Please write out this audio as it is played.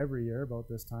every year about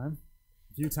this time,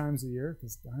 a few times a year,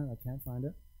 because darn it, I can't find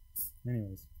it.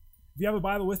 Anyways, if you have a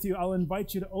Bible with you, I'll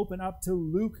invite you to open up to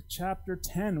Luke chapter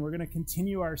 10. We're going to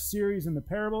continue our series in the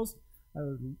parables,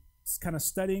 kind of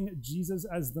studying Jesus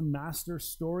as the master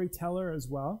storyteller as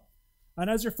well. And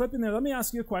as you're flipping there, let me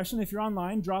ask you a question. If you're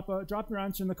online, drop your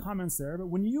answer in the comments there. But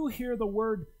when you hear the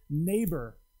word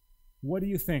neighbor, what do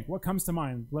you think? What comes to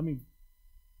mind? Let me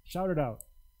shout it out.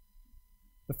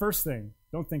 The first thing,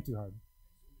 don't think too hard.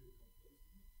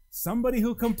 Somebody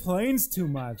who complains too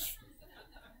much.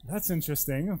 That's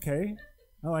interesting. Okay.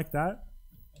 I like that.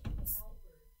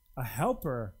 A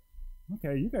helper.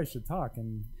 Okay, you guys should talk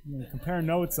and compare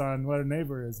notes on what a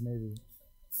neighbor is, maybe.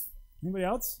 Anybody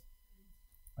else?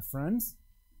 A friend?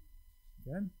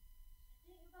 Good.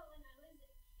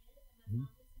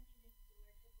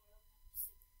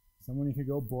 Someone you could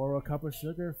go borrow a cup of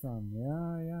sugar from.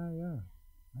 Yeah.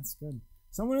 That's good.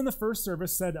 Someone in the first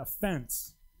service said a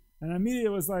fence. And immediately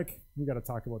it was like, we got to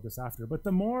talk about this after. But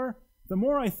the more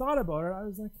I thought about it, I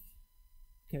was like,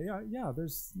 okay, yeah,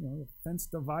 there's, a fence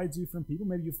divides you from people.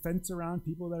 Maybe you fence around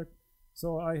people that are,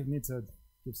 so I need to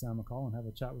give Sam a call and have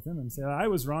a chat with him and say, I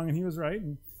was wrong and he was right,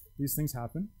 and these things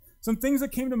happen. Some things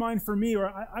that came to mind for me,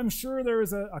 or I'm sure there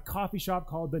is a coffee shop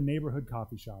called the Neighborhood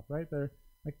Coffee Shop, right? I'm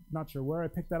not sure where I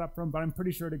picked that up from, but I'm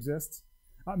pretty sure it exists.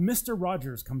 Mr.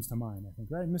 Rogers comes to mind, I think,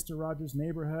 right? Mr. Rogers'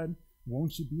 Neighborhood,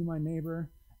 Won't You Be My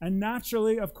Neighbor? And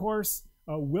naturally, of course,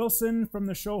 Wilson from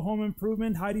the show Home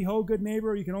Improvement, Heidi Ho, good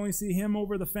neighbor. You can only see him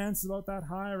over the fence about that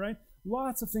high, right?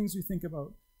 Lots of things we think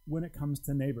about when it comes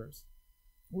to neighbors.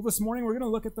 Well, this morning we're going to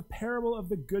look at the parable of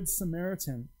the Good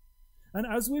Samaritan. And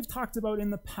as we've talked about in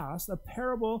the past,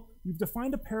 we've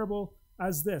defined a parable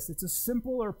as this. It's a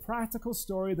simple or practical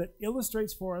story that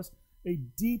illustrates for us a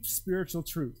deep spiritual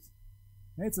truth.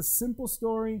 Okay? It's a simple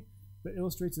story that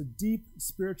illustrates a deep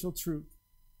spiritual truth.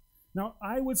 Now,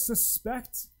 I would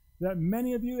suspect that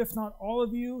many of you, if not all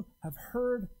of you, have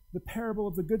heard the parable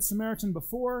of the Good Samaritan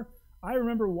before. I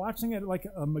remember watching it like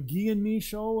a McGee and Me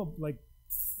show like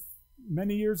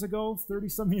many years ago,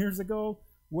 30-some years ago,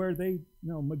 where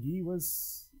McGee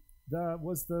was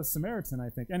the Samaritan, I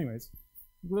think. Anyways,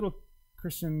 little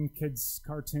Christian kids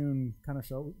cartoon kind of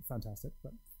show, fantastic.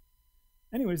 But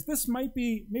anyways, this might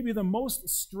be maybe the most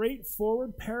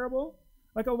straightforward parable.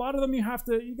 Like a lot of them, you got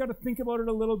to think about it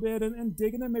a little bit and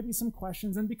dig in. There may be some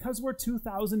questions. And because we're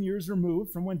 2,000 years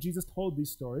removed from when Jesus told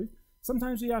these stories,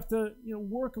 sometimes you have to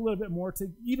work a little bit more to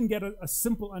even get a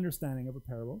simple understanding of a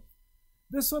parable.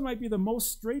 This one might be the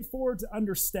most straightforward to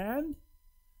understand,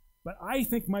 but I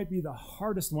think might be the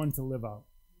hardest one to live out.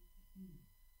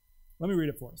 Let me read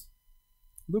it for us.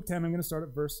 Luke 10, I'm going to start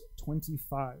at verse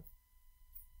 25.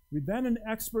 Then an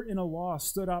expert in a law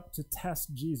stood up to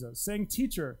test Jesus, saying,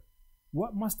 "Teacher,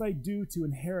 what must I do to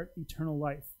inherit eternal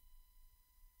life?"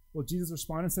 Well, Jesus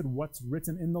responded and said, "What's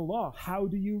written in the law? How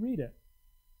do you read it?"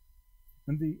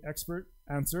 And the expert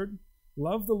answered,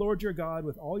 "Love the Lord your God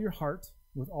with all your heart,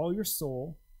 with all your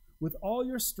soul, with all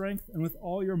your strength, and with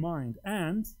all your mind,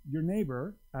 and your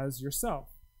neighbor as yourself."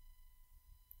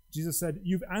 Jesus said,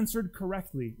 "You've answered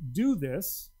correctly. Do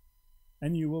this,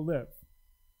 and you will live."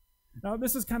 Now,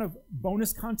 this is kind of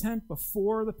bonus content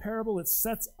before the parable. It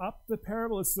sets up the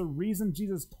parable. It's the reason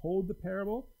Jesus told the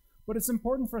parable. But it's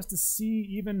important for us to see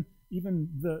even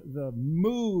the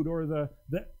mood or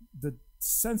the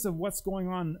sense of what's going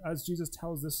on as Jesus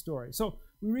tells this story. So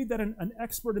we read that an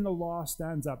expert in the law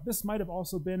stands up. This might have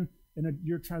also been, in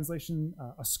your translation,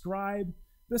 a scribe.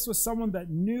 This was someone that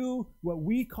knew what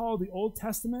we call the Old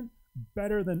Testament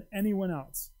better than anyone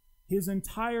else. His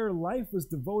entire life was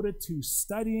devoted to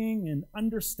studying and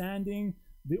understanding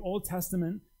the Old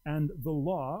Testament and the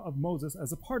law of Moses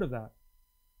as a part of that.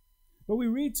 But we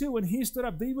read too, when he stood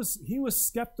up, he was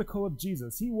skeptical of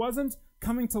Jesus. He wasn't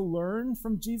coming to learn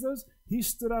from Jesus. He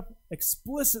stood up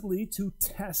explicitly to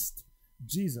test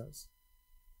Jesus.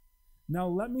 Now,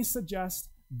 let me suggest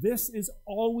this is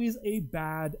always a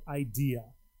bad idea.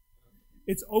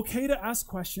 It's okay to ask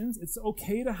questions. It's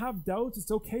okay to have doubts.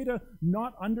 It's okay to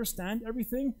not understand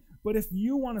everything. But if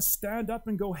you want to stand up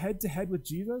and go head to head with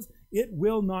Jesus, it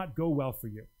will not go well for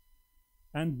you.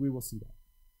 And we will see that.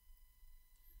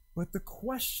 But the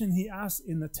question he asks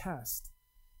in the test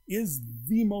is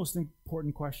the most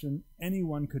important question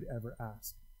anyone could ever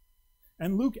ask.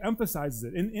 And Luke emphasizes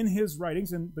it. In his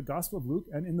writings, in the Gospel of Luke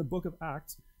and in the book of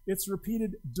Acts, it's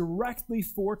repeated directly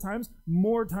 4 times.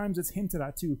 More times it's hinted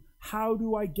at too. How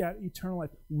do I get eternal life?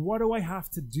 What do I have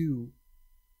to do?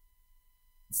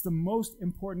 It's the most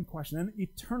important question. And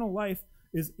eternal life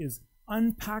is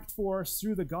unpacked for us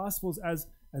through the Gospels as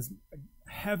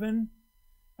heaven,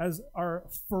 as our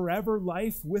forever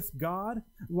life with God,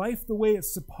 life the way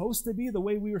it's supposed to be, the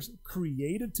way we were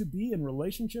created to be in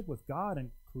relationship with God and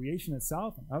creation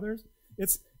itself and others.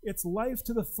 It's life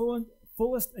to the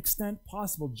fullest extent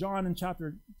possible. John in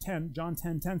chapter 10, John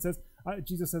 10:10 says,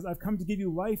 Jesus says, I've come to give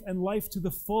you life and life to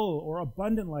the full or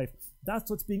abundant life. That's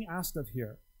what's being asked of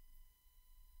here.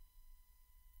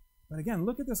 But again,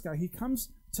 look at this guy. He comes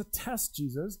to test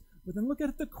Jesus, but then look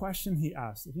at the question he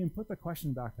asks. If you can put the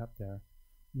question back up there.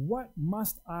 What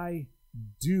must I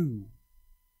do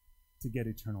to get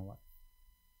eternal life?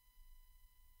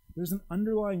 There's an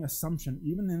underlying assumption,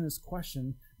 even in his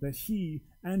question, that he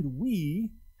and we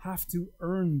have to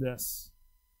earn this.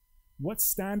 What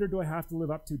standard do I have to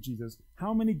live up to, Jesus?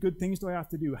 How many good things do I have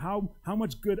to do? How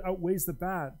much good outweighs the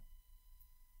bad?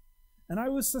 And I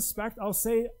would suspect, I'll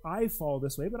say I fall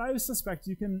this way, but I would suspect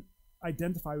you can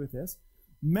identify with this.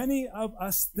 Many of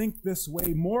us think this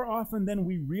way more often than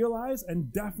we realize,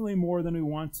 and definitely more than we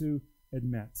want to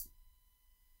admit.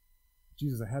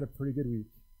 Jesus, I had a pretty good week.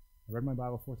 I read my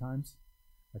Bible 4 times.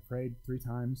 I prayed 3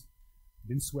 times. I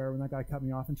didn't swear when that guy cut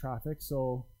me off in traffic.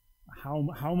 So how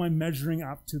am I measuring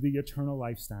up to the eternal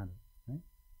life standard? Right?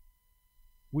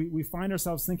 We find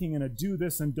ourselves thinking in a do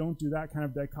this and don't do that kind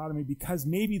of dichotomy because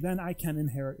maybe then I can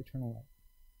inherit eternal life.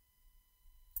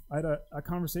 I had a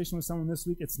conversation with someone this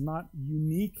week. It's not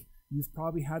unique. You've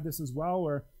probably had this as well,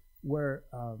 where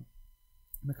in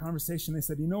the conversation they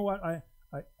said, you know what, I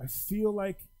feel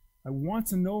like I want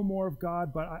to know more of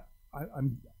God, but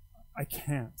I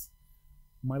can't.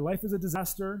 My life is a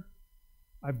disaster.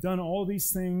 I've done all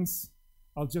these things.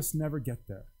 I'll just never get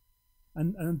there.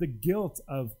 And the guilt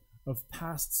of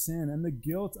past sin and the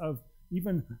guilt of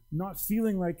even not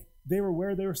feeling like they were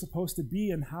where they were supposed to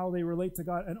be and how they relate to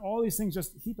God and all these things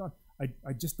just heaped on.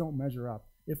 I just don't measure up.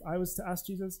 If I was to ask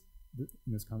Jesus in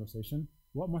this conversation,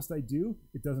 what must I do?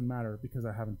 It doesn't matter because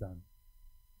I haven't done.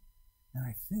 And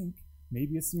I think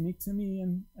maybe it's unique to me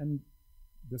and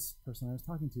this person I was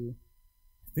talking to.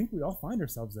 I think we all find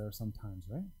ourselves there sometimes,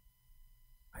 right?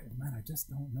 I just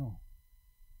don't know.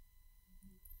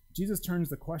 Jesus turns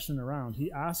the question around.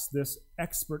 He asks this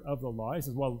expert of the law. He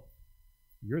says, well,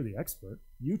 you're the expert.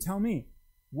 You tell me.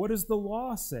 What does the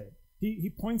law say?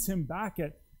 He points him back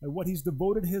at what he's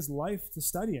devoted his life to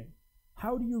studying.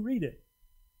 How do you read it?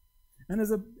 And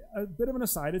as a bit of an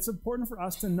aside, it's important for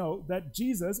us to note that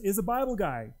Jesus is a Bible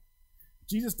guy.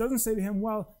 Jesus doesn't say to him,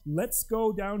 well, let's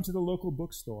go down to the local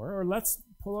bookstore, or let's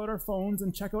pull out our phones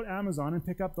and check out Amazon and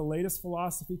pick up the latest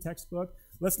philosophy textbook.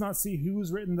 Let's not see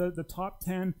who's written the top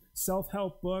 10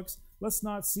 self-help books. Let's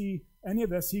not see any of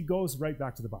this. He goes right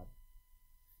back to the Bible.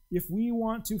 If we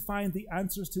want to find the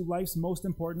answers to life's most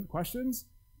important questions,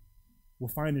 we'll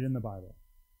find it in the Bible.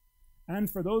 And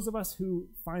for those of us who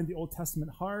find the Old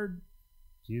Testament hard,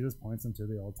 Jesus points them to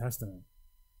the Old Testament.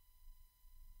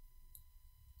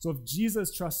 So if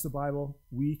Jesus trusts the Bible,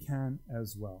 we can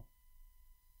as well.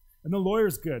 And the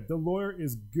lawyer's good. The lawyer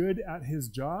is good at his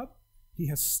job. He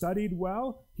has studied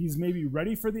well. He's maybe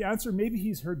ready for the answer. Maybe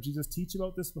he's heard Jesus teach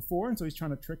about this before, and so he's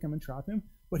trying to trick him and trap him.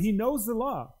 But he knows the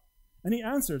law. And he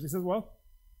answers. He says, well,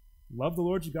 love the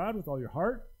Lord your God with all your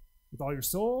heart, with all your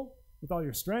soul, with all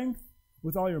your strength,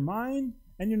 with all your mind,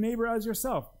 and your neighbor as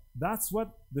yourself. That's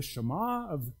what the Shema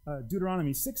of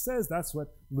Deuteronomy 6 says. That's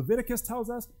what Leviticus tells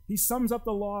us. He sums up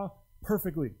the law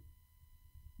perfectly.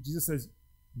 Jesus says,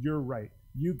 you're right.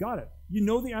 You got it. You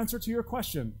know the answer to your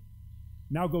question.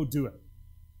 Now go do it.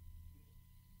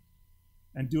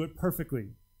 And do it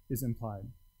perfectly is implied.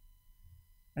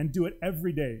 And do it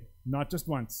every day, not just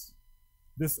once.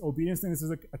 This obedience thing, this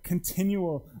is a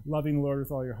continual loving the Lord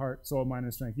with all your heart, soul, mind,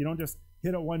 and strength. You don't just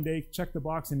hit it one day, check the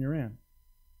box, and you're in.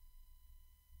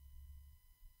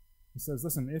 He says,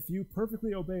 listen, if you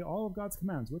perfectly obey all of God's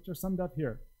commands, which are summed up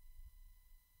here,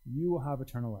 you will have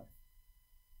eternal life.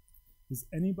 Does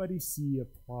anybody see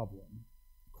a problem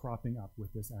cropping up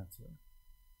with this answer?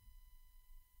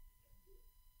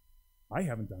 I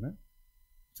haven't done it.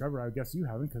 Trevor, I guess you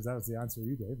haven't, because that was the answer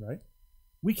you gave, right?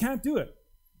 We can't do it.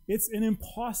 It's an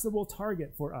impossible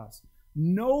target for us.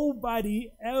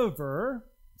 Nobody ever,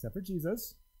 except for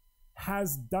Jesus,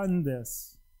 has done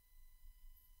this.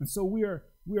 And so we are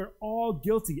all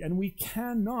guilty, and we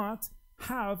cannot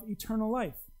have eternal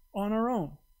life on our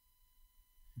own.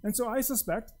 And so I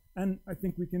suspect, and I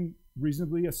think we can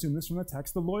reasonably assume this from the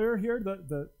text, the lawyer here,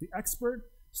 the expert,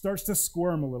 starts to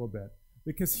squirm a little bit,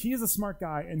 because he's a smart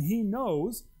guy, and he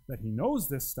knows that he knows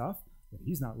this stuff, but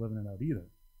he's not living it out either.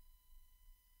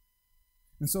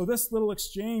 And so this little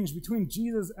exchange between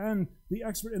Jesus and the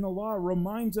expert in the law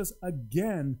reminds us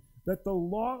again that the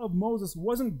law of Moses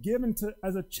wasn't given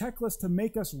as a checklist to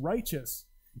make us righteous.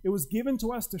 It was given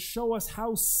to us to show us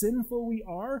how sinful we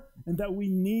are and that we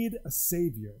need a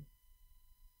Savior.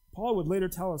 Paul would later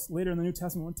in the New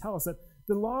Testament, would tell us that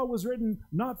the law was written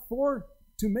not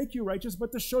to make you righteous,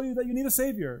 but to show you that you need a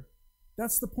Savior.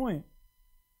 That's the point.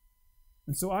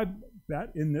 And so I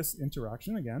bet in this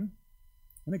interaction again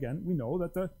and again, we know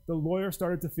that the lawyer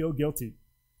started to feel guilty.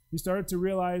 He started to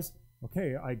realize,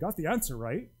 okay, I got the answer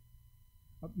right.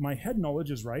 My head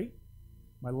knowledge is right.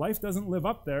 My life doesn't live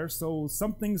up there, so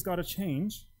something's got to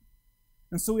change.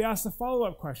 And so he asked a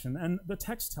follow-up question, and the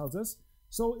text tells us,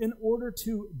 so in order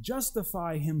to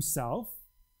justify himself,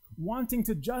 wanting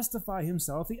to justify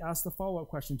himself, he asked the follow-up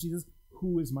question, Jesus,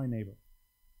 who is my neighbor?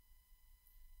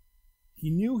 He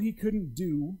knew he couldn't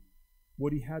do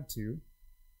what he had to,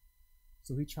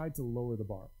 so he tried to lower the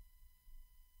bar.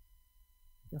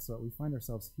 Guess what? We find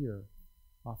ourselves here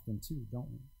often too, don't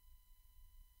we?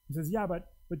 He says, yeah, but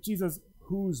Jesus,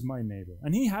 who's my neighbor?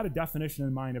 And he had a definition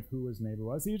in mind of who his neighbor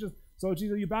was. He was just, so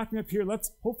Jesus, you back me up here.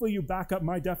 Hopefully you back up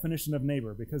my definition of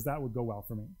neighbor, because that would go well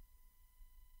for me.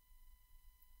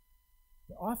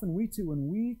 But often we too, when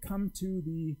we come to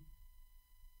the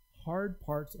hard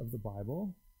parts of the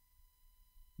Bible,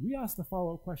 we ask the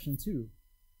follow-up question too.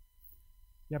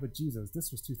 Yeah, but Jesus,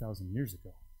 this was 2,000 years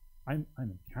ago. I'm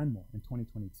in Canmore in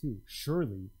 2022.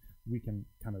 Surely we can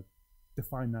kind of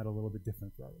define that a little bit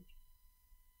different for our age.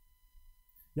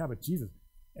 Yeah, but Jesus,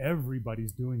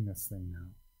 everybody's doing this thing now,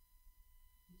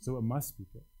 so it must be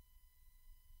good.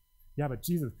 Yeah, but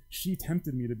Jesus, she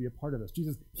tempted me to be a part of this.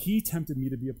 Jesus, he tempted me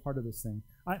to be a part of this thing.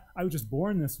 I was just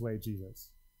born this way, Jesus.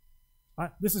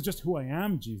 This is just who I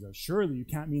am, Jesus. Surely you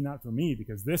can't mean that for me,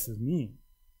 because this is me.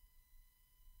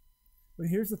 But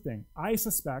here's the thing. I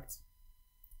suspect,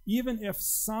 even if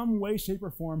some way, shape, or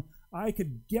form, I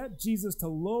could get Jesus to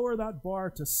lower that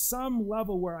bar to some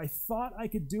level where I thought I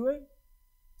could do it,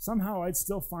 somehow I'd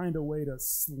still find a way to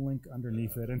slink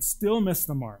underneath it and still miss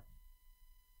the mark.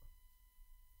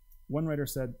 One writer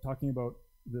said, talking about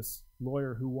this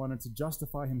lawyer who wanted to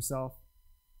justify himself,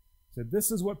 said,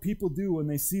 this is what people do when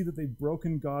they see that they've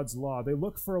broken God's law. They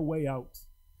look for a way out.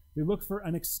 They look for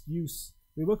an excuse.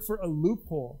 They look for a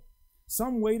loophole.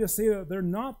 Some way to say that they're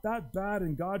not that bad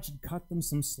and God should cut them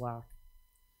some slack.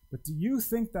 But do you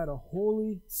think that a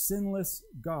holy, sinless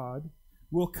God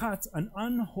will cut an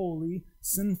unholy,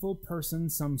 sinful person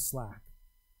some slack?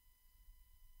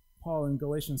 Paul in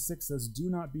Galatians 6 says, do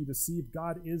not be deceived.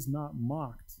 God is not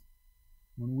mocked.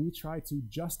 When we try to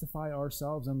justify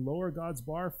ourselves and lower God's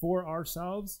bar for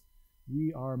ourselves,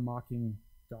 we are mocking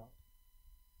God.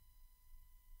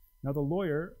 Now, the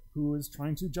lawyer who is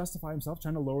trying to justify himself,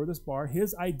 trying to lower this bar,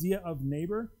 his idea of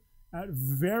neighbor, at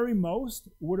very most,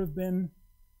 would have been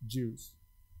Jews.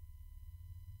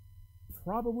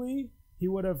 Probably he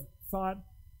would have thought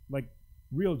like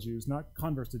real Jews, not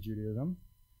converts to Judaism.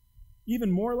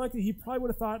 Even more likely, he probably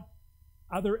would have thought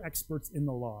other experts in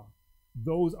the law.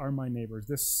 Those are my neighbors.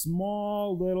 This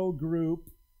small little group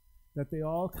that they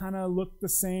all kind of looked the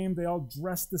same, they all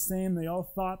dressed the same, they all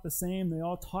thought the same, they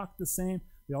all talked the same,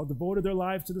 they all devoted their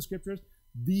lives to the scriptures.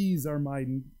 These are my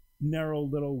narrow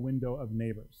little window of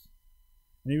neighbors.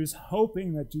 And he was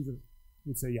hoping that Jesus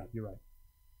would say, yeah, you're right.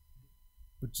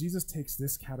 But Jesus takes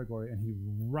this category and he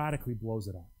radically blows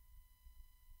it up.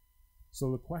 So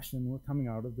the question we're coming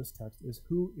out of this text is,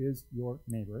 who is your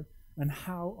neighbor? And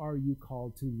how are you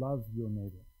called to love your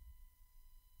neighbor?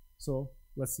 So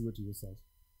let's see what Jesus says.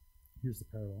 Here's the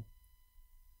parallel.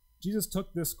 Jesus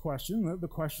took this question, the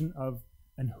question of,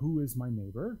 and who is my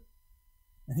neighbor?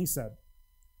 And he said,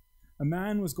 a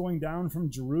man was going down from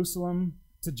Jerusalem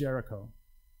to Jericho.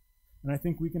 And I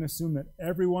think we can assume that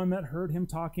everyone that heard him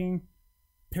talking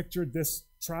pictured this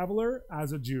traveler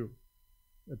as a Jew.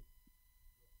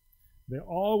 They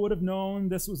all would have known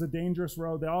this was a dangerous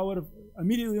road. They all would have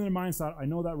immediately in their minds thought, I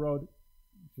know that road.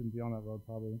 Shouldn't be on that road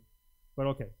probably. But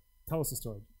okay, tell us the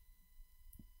story.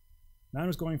 Man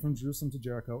was going from Jerusalem to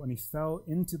Jericho, and he fell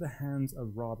into the hands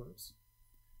of robbers.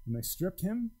 And they stripped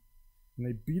him, and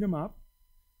they beat him up,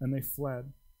 and they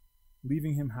fled,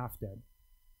 leaving him half dead.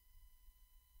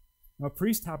 Now a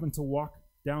priest happened to walk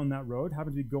down that road,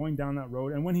 happened to be going down that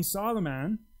road, and when he saw the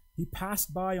man, he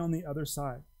passed by on the other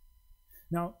side.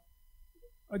 Now,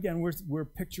 again, we're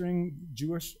picturing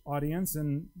Jewish audience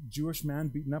and Jewish man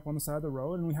beaten up on the side of the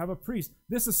road, and we have a priest.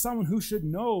 This is someone who should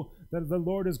know that the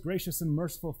Lord is gracious and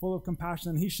merciful, full of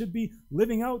compassion, and he should be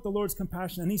living out the Lord's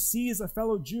compassion, and he sees a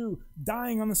fellow Jew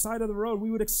dying on the side of the road.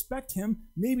 We would expect him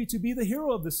maybe to be the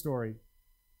hero of the story,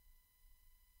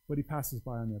 but he passes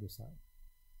by on the other side.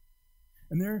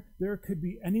 And there could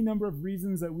be any number of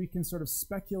reasons that we can sort of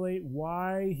speculate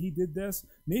why he did this.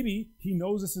 Maybe he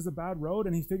knows this is a bad road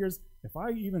and he figures if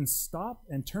I even stop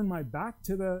and turn my back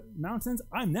to the mountains,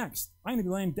 I'm next. I'm going to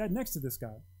be laying dead next to this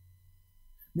guy.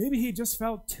 Maybe he just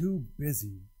felt too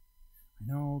busy.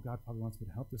 I know God probably wants me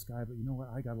to help this guy, but you know what?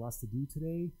 I got lots to do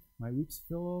today. My week's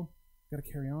full. Got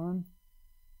to carry on.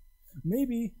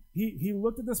 Maybe he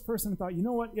looked at this person and thought, you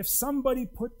know what? If somebody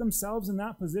put themselves in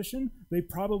that position, they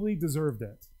probably deserved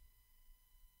it.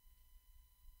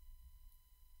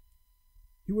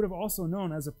 He would have also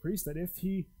known as a priest that if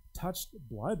he touched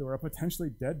blood or a potentially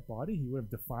dead body, he would have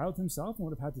defiled himself and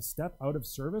would have had to step out of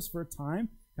service for a time,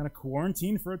 kind of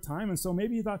quarantine for a time. And so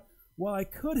maybe he thought, well, I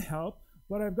could help,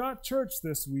 but I've got church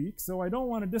this week, so I don't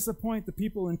want to disappoint the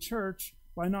people in church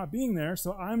by not being there,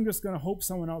 so I'm just going to hope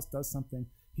someone else does something.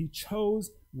 He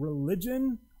chose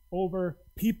religion over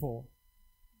people.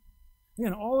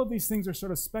 Again, all of these things are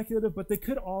sort of speculative, but they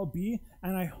could all be,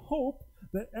 and I hope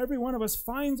that every one of us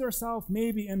finds ourselves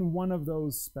maybe in one of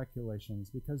those speculations,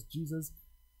 because Jesus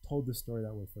told this story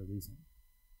that way for a reason.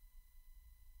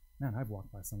 Man, I've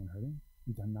walked by someone hurting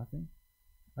and done nothing.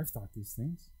 I've thought these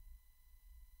things.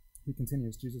 He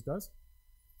continues, Jesus does.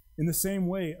 In the same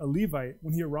way, a Levite,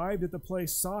 when he arrived at the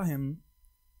place, saw him,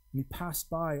 and he passed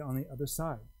by on the other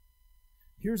side.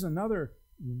 Here's another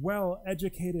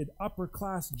well-educated,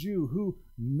 upper-class Jew who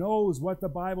knows what the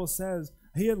Bible says.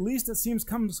 He at least, it seems,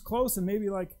 comes close and maybe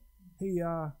like, hey,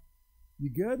 you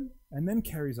good? And then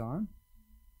carries on.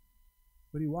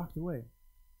 But he walked away.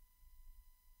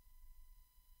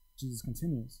 Jesus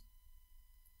continues.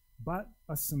 But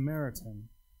a Samaritan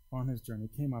on his journey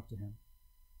came up to him.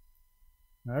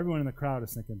 Now everyone in the crowd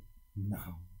is thinking, no,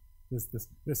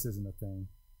 this isn't a thing.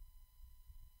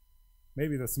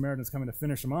 Maybe the Samaritan's coming to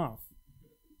finish him off.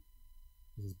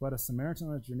 He says, but a Samaritan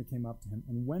on his journey came up to him,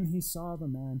 and when he saw the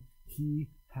man, he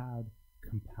had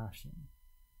compassion.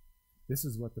 This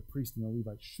is what the priest and the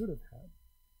Levite should have had.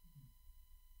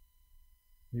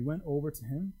 He went over to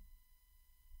him,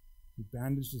 he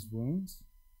bandaged his wounds,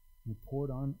 and he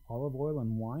poured on olive oil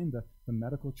and wine, the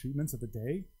medical treatments of the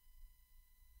day.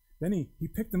 Then he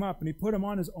picked him up and he put him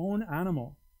on his own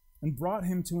animal and brought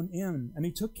him to an inn, and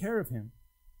he took care of him.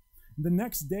 The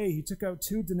next day he took out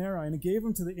 2 denarii and he gave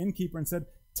them to the innkeeper and said,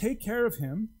 take care of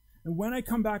him, and when I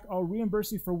come back, I'll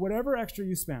reimburse you for whatever extra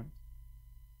you spent.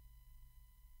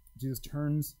 Jesus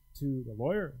turns to the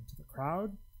lawyer, to the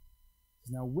crowd. He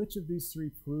says, now which of these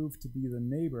 3 proved to be the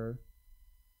neighbor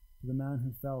to the man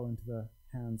who fell into the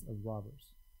hands of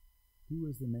robbers? Who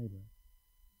is the neighbor?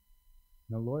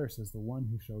 And the lawyer says, the one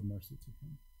who showed mercy to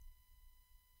him.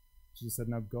 Jesus said,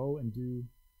 now go and do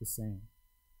the same.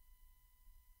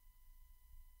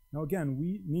 Now again,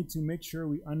 we need to make sure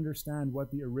we understand what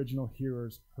the original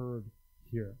hearers heard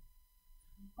here.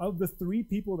 Of the 3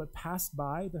 people that passed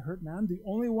by the hurt man, the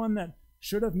only one that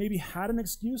should have maybe had an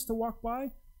excuse to walk by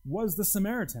was the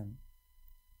Samaritan.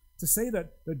 To say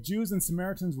that the Jews and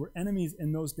Samaritans were enemies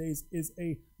in those days is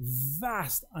a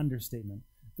vast understatement.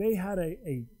 They had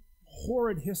a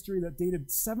horrid history that dated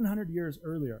 700 years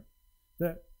earlier.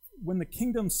 That when the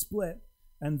kingdom split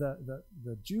and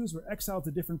the Jews were exiled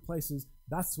to different places,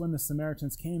 that's when the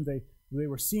Samaritans came. They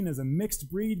were seen as a mixed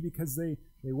breed because they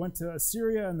went to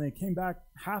Assyria and they came back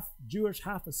half Jewish,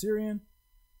 half Assyrian.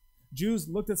 Jews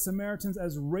looked at Samaritans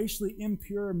as racially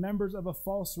impure members of a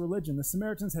false religion. The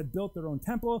Samaritans had built their own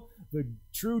temple. The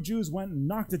true Jews went and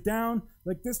knocked it down.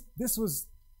 Like this was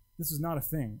not a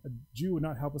thing. A Jew would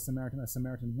not help a Samaritan. A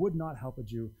Samaritan would not help a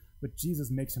Jew. But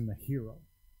Jesus makes him the hero.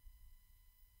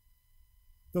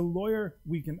 The lawyer,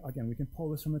 we can pull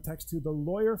this from the text too. The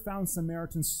lawyer found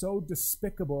Samaritans so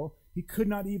despicable, he could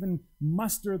not even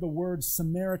muster the word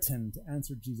Samaritan to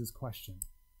answer Jesus' question.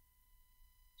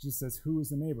 Jesus says, who is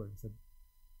the neighbor? He said,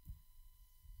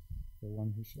 the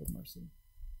one who showed mercy,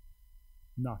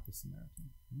 not the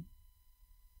Samaritan. Right?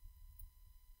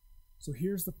 So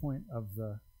here's the point of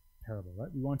the parable, right?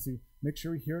 We want to make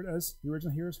sure we hear it as the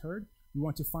original hearers heard. We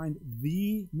want to find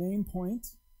the main point.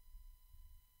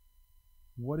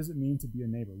 What does it mean to be a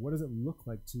neighbor? What does it look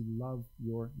like to love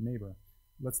your neighbor?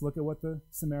 Let's look at what the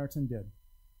Samaritan did.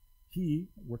 He,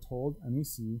 we're told, and we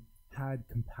see, had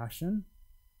compassion,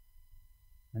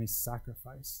 and he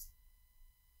sacrificed.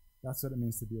 That's what it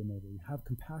means to be a neighbor. You have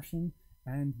compassion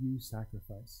and you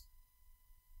sacrifice.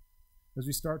 As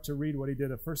we start to read what he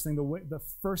did, the first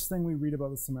thing we read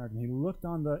about the Samaritan, he looked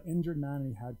on the injured man and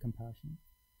he had compassion.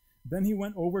 Then he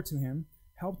went over to him,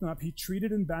 helped him up. He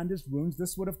treated and bandaged wounds.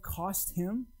 This would have cost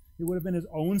him. It would have been his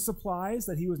own supplies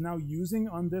that he was now using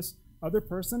on this other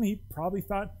person. He probably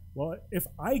thought, well, if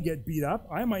I get beat up,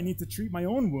 I might need to treat my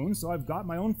own wounds, so I've got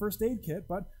my own first aid kit,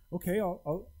 but okay,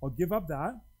 I'll give up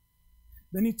that.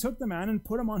 Then he took the man and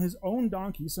put him on his own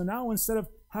donkey. So now instead of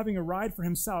having a ride for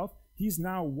himself, he's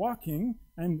now walking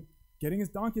and getting his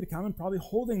donkey to come and probably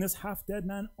holding this half-dead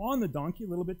man on the donkey a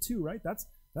little bit too, right?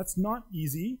 That's not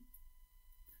easy.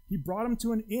 He brought him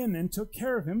to an inn and took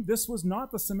care of him. This was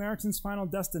not the Samaritan's final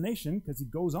destination, because he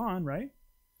goes on, right?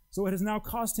 So it has now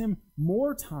cost him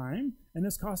more time, and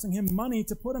is costing him money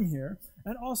to put him here.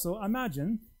 And also,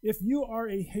 imagine if you are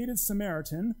a hated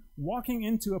Samaritan walking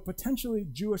into a potentially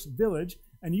Jewish village,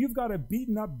 and you've got a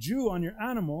beaten up Jew on your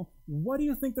animal, what do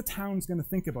you think the town's going to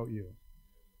think about you?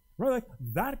 Right? Like,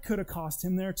 that could have cost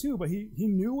him there too, but he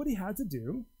knew what he had to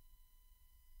do.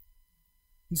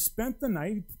 He spent the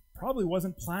night. He probably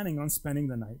wasn't planning on spending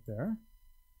the night there.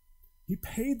 He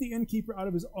paid the innkeeper out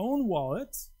of his own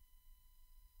wallet.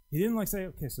 He didn't like say,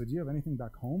 okay, so do you have anything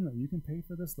back home that you can pay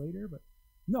for this later? But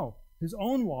no, his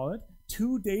own wallet,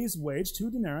 2 days' wage, 2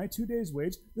 denarii, 2 days'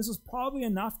 wage. This was probably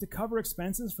enough to cover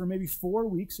expenses for maybe 4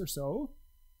 weeks or so.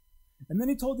 And then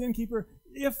he told the innkeeper,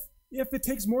 if it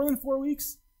takes more than 4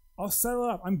 weeks, I'll settle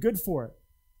up. I'm good for it.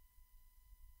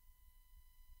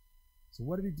 So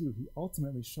what did he do? He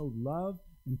ultimately showed love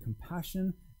and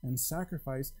compassion and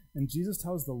sacrifice. And Jesus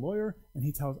tells the lawyer, and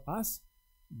he tells us,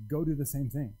 go do the same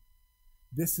thing.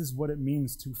 This is what it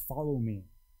means to follow me.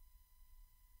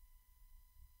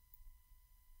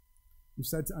 We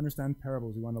said to understand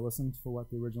parables, we want to listen for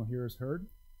what the original hearers heard.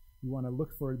 We want to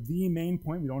look for the main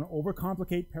point. We don't want to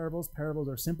overcomplicate parables. Parables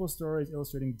are simple stories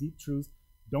illustrating deep truths.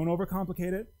 Don't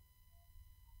overcomplicate it.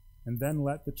 And then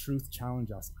let the truth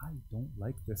challenge us. I don't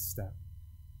like this step,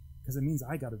 because it means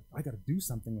I gotta do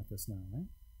something with this now, right?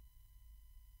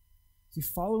 See,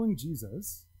 following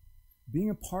Jesus, being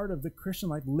a part of the Christian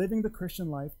life, living the Christian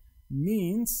life,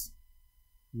 means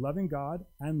loving God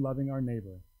and loving our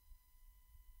neighbor,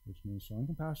 which means showing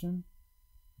compassion,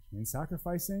 which means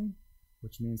sacrificing,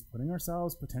 which means putting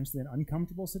ourselves potentially in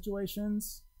uncomfortable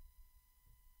situations.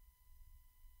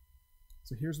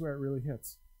 So here's where it really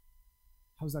hits.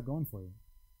 How's that going for you?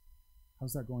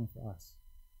 How's that going for us?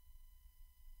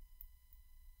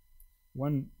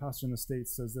 One pastor in the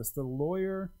States says this: the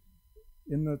lawyer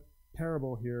in the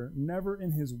parable here, never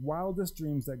in his wildest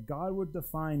dreams that God would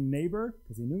define neighbor,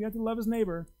 because he knew he had to love his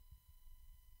neighbor,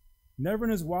 never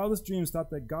in his wildest dreams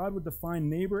thought that God would define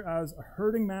neighbor as a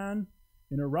hurting man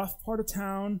in a rough part of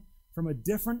town from a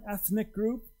different ethnic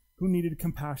group who needed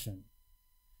compassion.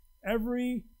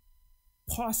 Every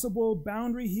possible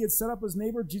boundary he had set up as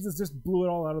neighbor, Jesus just blew it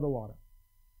all out of the water.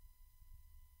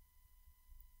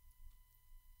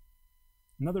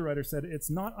 Another writer said, it's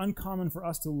not uncommon for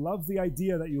us to love the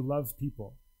idea that you love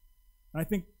people. And I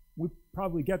think we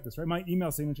probably get this, right? My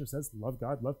email signature says, love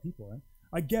God, love people, right?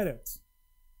 I get it.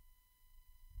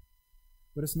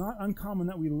 But it's not uncommon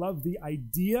that we love the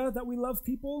idea that we love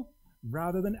people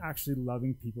rather than actually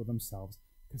loving people themselves.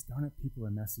 Because darn it, people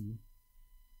are messy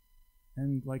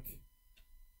and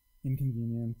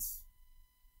inconvenient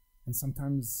and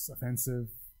sometimes offensive.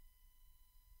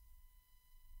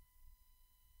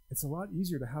 It's a lot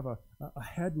easier to have a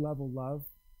head-level love.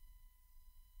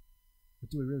 But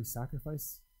do we really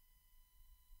sacrifice?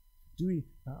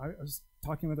 I was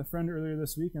talking with a friend earlier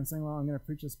this week and saying, well, I'm going to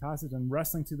preach this passage and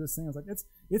wrestling through this thing. I was like,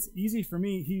 it's easy for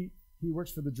me. He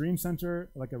works for the Dream Center,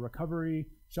 like a recovery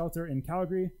shelter in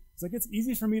Calgary. It's like, it's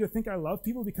easy for me to think I love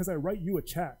people because I write you a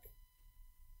check.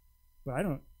 But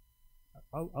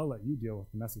I'll let you deal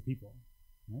with the messy people.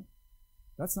 Right?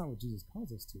 That's not what Jesus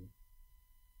calls us to.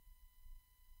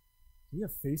 Do we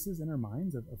have faces in our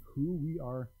minds of who we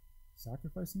are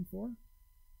sacrificing for?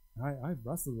 I've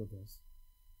wrestled with this.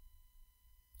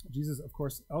 Jesus, of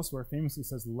course, elsewhere famously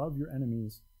says, love your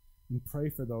enemies and pray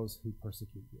for those who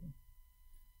persecute you.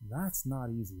 That's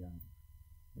not easy,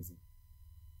 is it?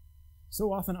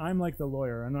 So often I'm like the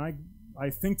lawyer, and I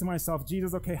think to myself,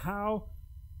 Jesus, okay, how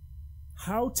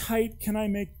tight can I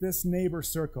make this neighbor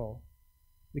circle?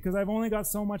 Because I've only got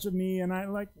so much of me, and I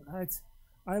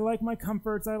like my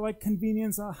comforts, I like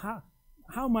convenience.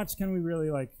 How much can we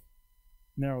really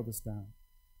narrow this down?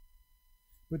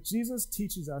 But Jesus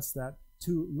teaches us that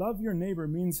to love your neighbor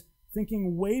means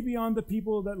thinking way beyond the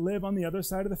people that live on the other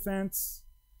side of the fence,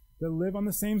 that live on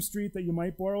the same street that you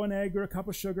might borrow an egg or a cup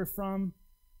of sugar from,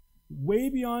 way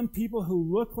beyond people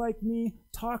who look like me,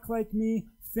 talk like me,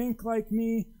 think like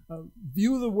me,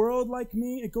 view the world like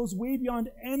me. It goes way beyond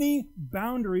any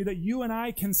boundary that you and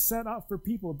I can set up for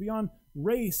people, beyond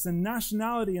race and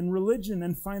nationality and religion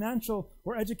and financial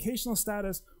or educational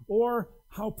status, or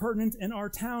how pertinent in our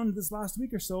town this last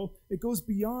week or so, it goes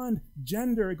beyond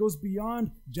gender, it goes beyond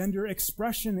gender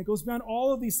expression, it goes beyond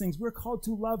all of these things. We're called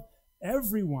to love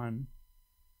everyone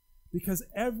because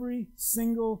every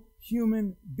single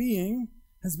human being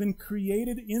has been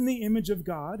created in the image of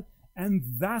God And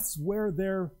that's where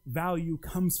their value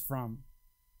comes from.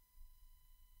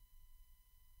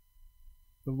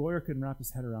 The lawyer couldn't wrap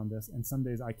his head around this, and some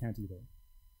days I can't either.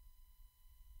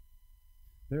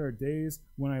 There are days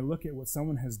when I look at what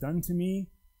someone has done to me,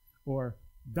 or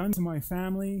done to my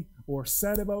family, or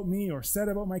said about me, or said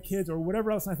about my kids, or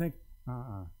whatever else, and I think,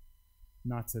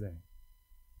 not today.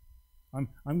 I'm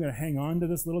going to hang on to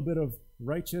this little bit of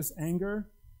righteous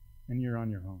anger, and you're on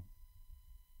your own.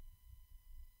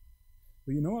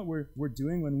 But you know what we're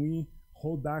doing when we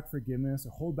hold back forgiveness,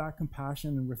 or hold back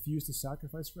compassion, and refuse to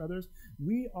sacrifice for others?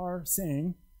 We are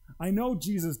saying, I know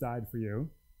Jesus died for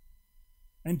you,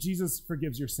 and Jesus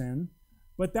forgives your sin,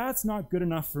 but that's not good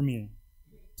enough for me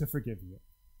to forgive you.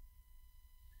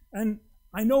 And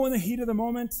I know in the heat of the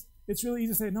moment, it's really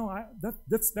easy to say, no,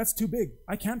 that's too big.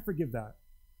 I can't forgive that.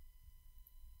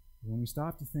 When we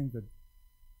stop to think that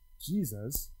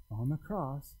Jesus on the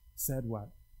cross said what?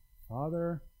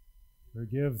 Father,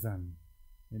 forgive them.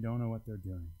 They don't know what they're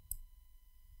doing.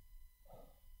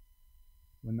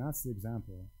 When that's the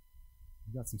example,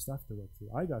 you got some stuff to work through.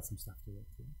 I got some stuff to work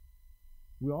through.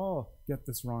 We all get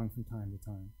this wrong from time to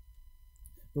time.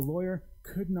 The lawyer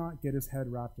could not get his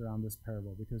head wrapped around this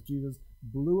parable because Jesus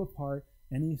blew apart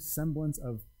any semblance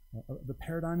of the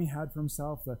paradigm he had for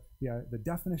himself, the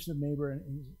definition of neighbor,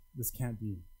 and this can't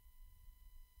be.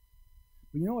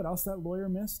 But you know what else that lawyer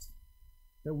missed?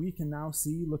 That we can now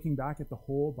see looking back at the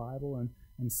whole Bible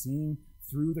and seeing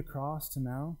through the cross to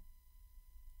now?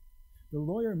 The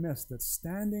lawyer missed that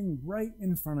standing right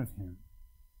in front of him,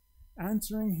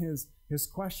 answering his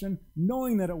question,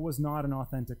 knowing that it was not an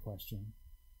authentic question,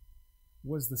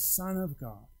 was the Son of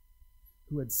God,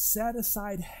 who had set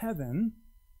aside heaven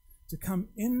to come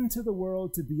into the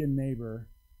world to be a neighbor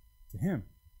to him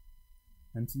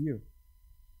and to you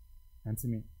and to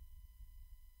me.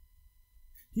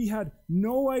 He had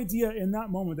no idea in that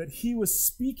moment that he was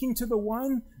speaking to the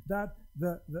one that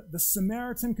the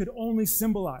Samaritan could only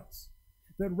symbolize.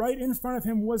 That right in front of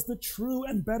him was the true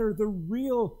and better, the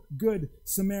real good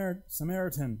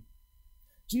Samaritan.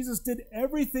 Jesus did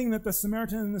everything that the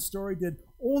Samaritan in the story did,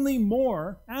 only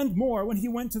more and more when he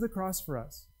went to the cross for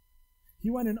us. He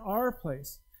went in our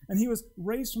place, and he was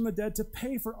raised from the dead to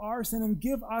pay for our sin and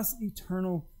give us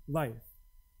eternal life.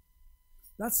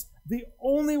 That's the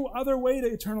only other way to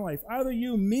eternal life. Either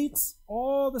you meet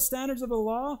all the standards of the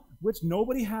law, which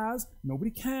nobody has, nobody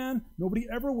can, nobody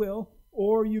ever will,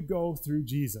 or you go through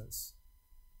Jesus.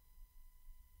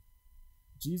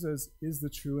 Jesus is the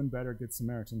true and better Good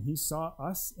Samaritan. He saw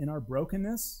us in our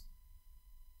brokenness,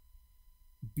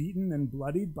 beaten and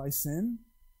bloodied by sin,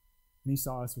 and he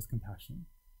saw us with compassion.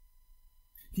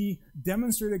 He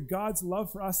demonstrated God's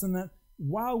love for us in that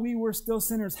while we were still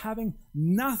sinners, having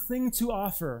nothing to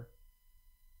offer,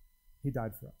 he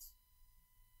died for us.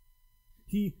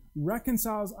 He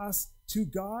reconciles us to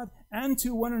God and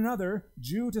to one another,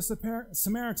 Jew to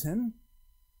Samaritan,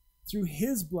 through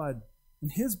his blood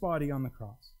and his body on the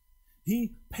cross.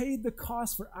 He paid the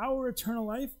cost for our eternal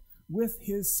life with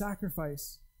his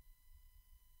sacrifice.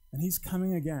 And he's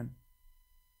coming again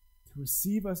to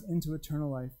receive us into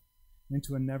eternal life,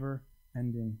 into a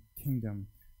never-ending kingdom.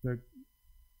 The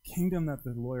kingdom that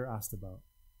the lawyer asked about.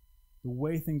 The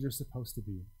way things are supposed to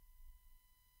be.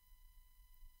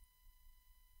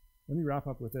 Let me wrap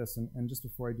up with this, and just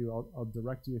before I do, I'll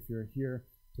direct you, if you're here,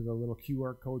 to the little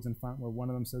QR codes in front where one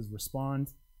of them says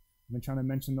respond. I've been trying to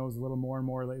mention those a little more and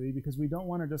more lately because we don't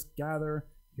want to just gather,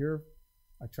 hear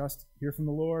from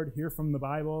the Lord, hear from the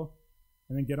Bible,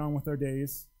 and then get on with our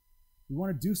days. We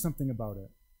want to do something about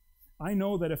it. I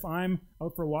know that if I'm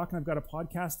out for a walk and I've got a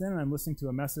podcast in and I'm listening to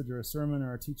a message or a sermon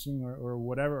or a teaching or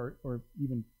whatever, or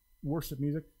even worship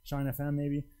music, Shine FM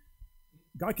maybe,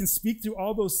 God can speak through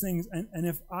all those things. And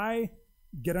if I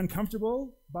get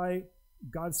uncomfortable by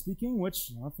God speaking,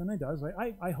 which often I does,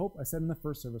 I hope, I said in the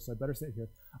first service, so I better say it here.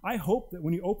 I hope that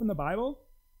when you open the Bible,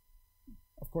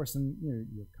 of course, and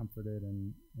you're comforted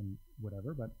and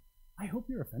whatever, but I hope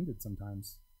you're offended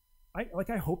sometimes. I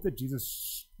hope that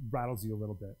Jesus rattles you a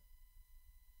little bit,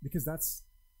 because that's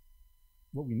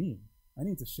what we need. I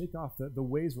need to shake off the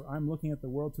ways where I'm looking at the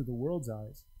world through the world's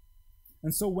eyes.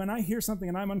 And so when I hear something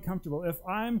and I'm uncomfortable, if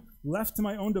I'm left to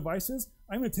my own devices,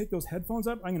 I'm going to take those headphones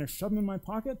up, I'm going to shove them in my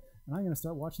pocket, and I'm going to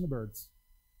start watching the birds.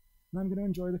 And I'm going to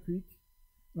enjoy the creek,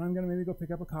 and I'm going to maybe go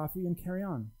pick up a coffee and carry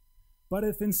on. But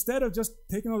if instead of just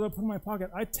taking those up, put in my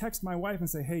pocket, I text my wife and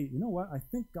say, hey, you know what? I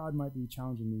think God might be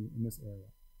challenging me in this area.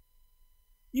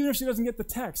 Even if she doesn't get the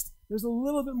text, there's a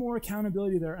little bit more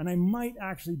accountability there, and I might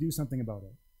actually do something about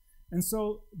it. And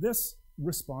so this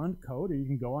respond code, or you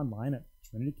can go online at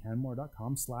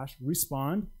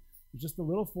trinitycanmore.com/respond. It's just a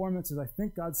little form that says, I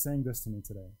think God's saying this to me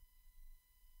today.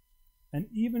 And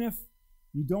even if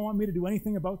you don't want me to do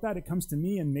anything about that, it comes to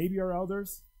me and maybe our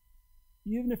elders.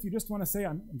 Even if you just want to say,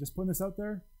 I'm just putting this out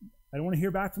there, I don't want to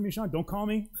hear back from you, Sean. Don't call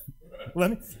me.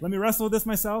 let me wrestle with this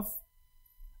myself.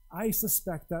 I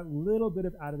suspect that little bit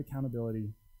of added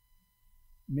accountability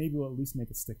maybe will at least make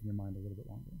it stick in your mind a little bit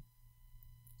longer.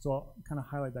 So I'll kind of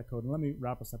highlight that code, and let me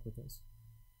wrap us up with this.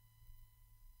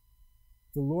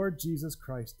 The Lord Jesus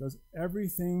Christ does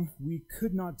everything we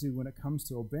could not do when it comes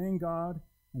to obeying God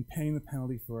and paying the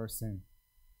penalty for our sin.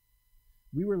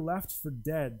 We were left for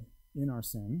dead in our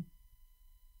sin,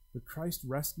 but Christ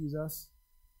rescues us,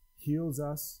 heals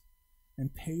us,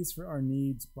 and pays for our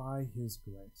needs by his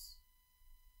grace.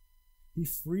 He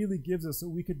freely gives us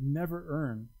what we could never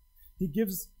earn. He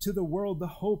gives to the world the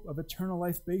hope of eternal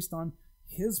life based on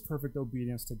his perfect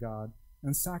obedience to God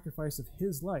and sacrifice of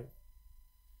his life.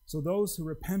 So those who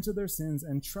repent of their sins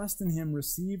and trust in him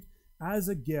receive as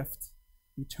a gift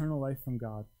eternal life from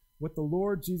God. What the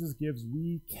Lord Jesus gives,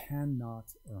 we cannot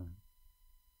earn.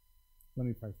 Let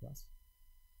me pray for us.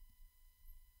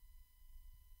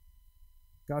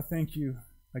 God, thank you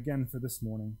again for this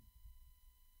morning,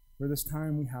 for this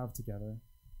time we have together,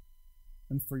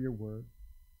 and for your word.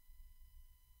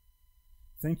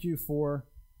 Thank you for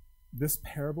this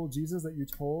parable, Jesus, that you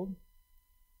told,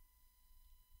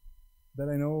 that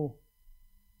I know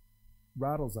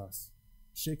rattles us,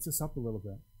 shakes us up a little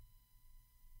bit.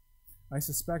 I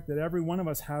suspect that every one of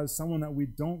us has someone that we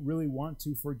don't really want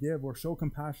to forgive or show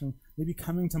compassion, maybe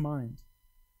coming to mind.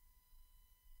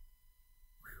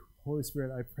 Holy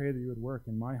Spirit, I pray that you would work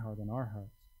in my heart and our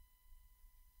hearts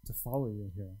to follow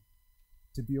you here,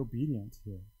 to be obedient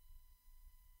here,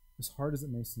 as hard as it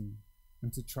may seem,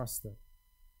 and to trust that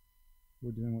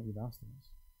we're doing what you've asked of us.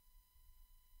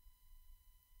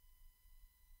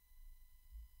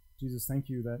 Jesus, thank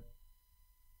you that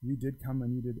you did come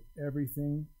and you did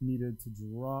everything needed to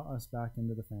draw us back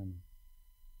into the family,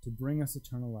 to bring us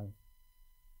eternal life,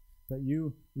 that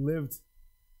you lived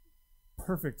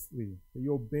perfectly, that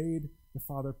you obeyed the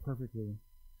Father perfectly.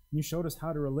 And you showed us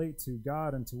how to relate to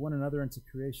God and to one another and to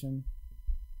creation,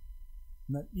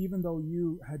 and that even though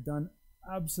you had done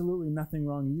absolutely nothing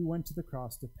wrong, you went to the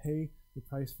cross to pay the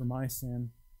price for my sin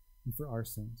and for our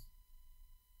sins.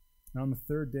 And on the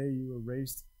third day, you were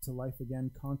raised to life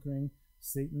again, conquering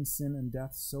Satan, sin, and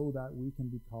death so that we can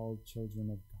be called children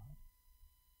of God.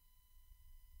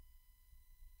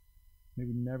 May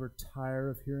we never tire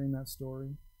of hearing that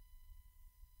story.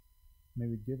 May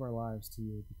we give our lives to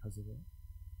you because of it.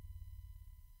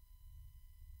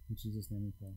 In Jesus' name we pray.